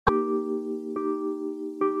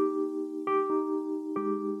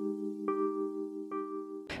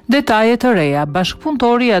Detaje të reja,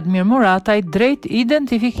 bashkëpunëtori Admir Muratajt drejt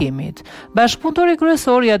identifikimit. Bashkëpunëtori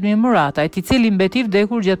kryesor i Admir Muratajt, i cili mbeti i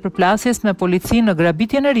vdekur gjatë përplasjes me policinë në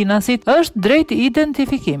grabitjen e rinasit, është drejt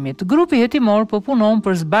identifikimit. Grupi hetimor po punon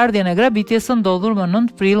për zbardhjen e grabitjes së ndodhur më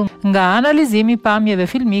 9 prill nga analizimi i pamjeve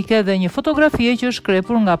filmike dhe një fotografie që është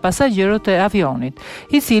krepur nga pasagjerët e avionit,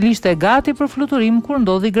 i cili ishte gati për fluturim kur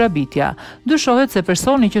ndodhi grabitja. Dyshohet se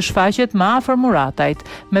personi që shfaqet më afër Muratajt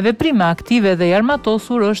me veprime aktive dhe i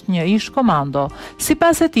armatosur është një ish komando.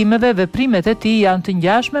 Sipas hetimeve, veprimet e tij janë të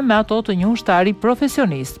ngjashme me ato të një ushtari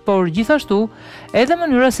profesionist, por gjithashtu edhe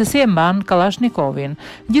mënyra se si e mban Kalashnikovin.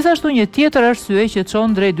 Gjithashtu një tjetër arsye që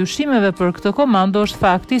çon drejt dyshimeve për këtë komando është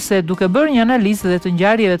fakti se duke bërë një analizë dhe të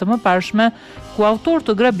ngjarjeve të mëparshme ku autor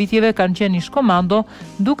të grabitjeve kanë qenë ish komando,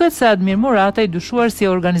 duket se Admir Muratajt, dyshuar si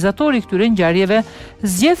organizatori i këtyre ngjarjeve,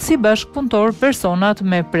 zgjedh si bashkëpunëtor personat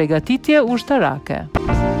me përgatitje ushtarake.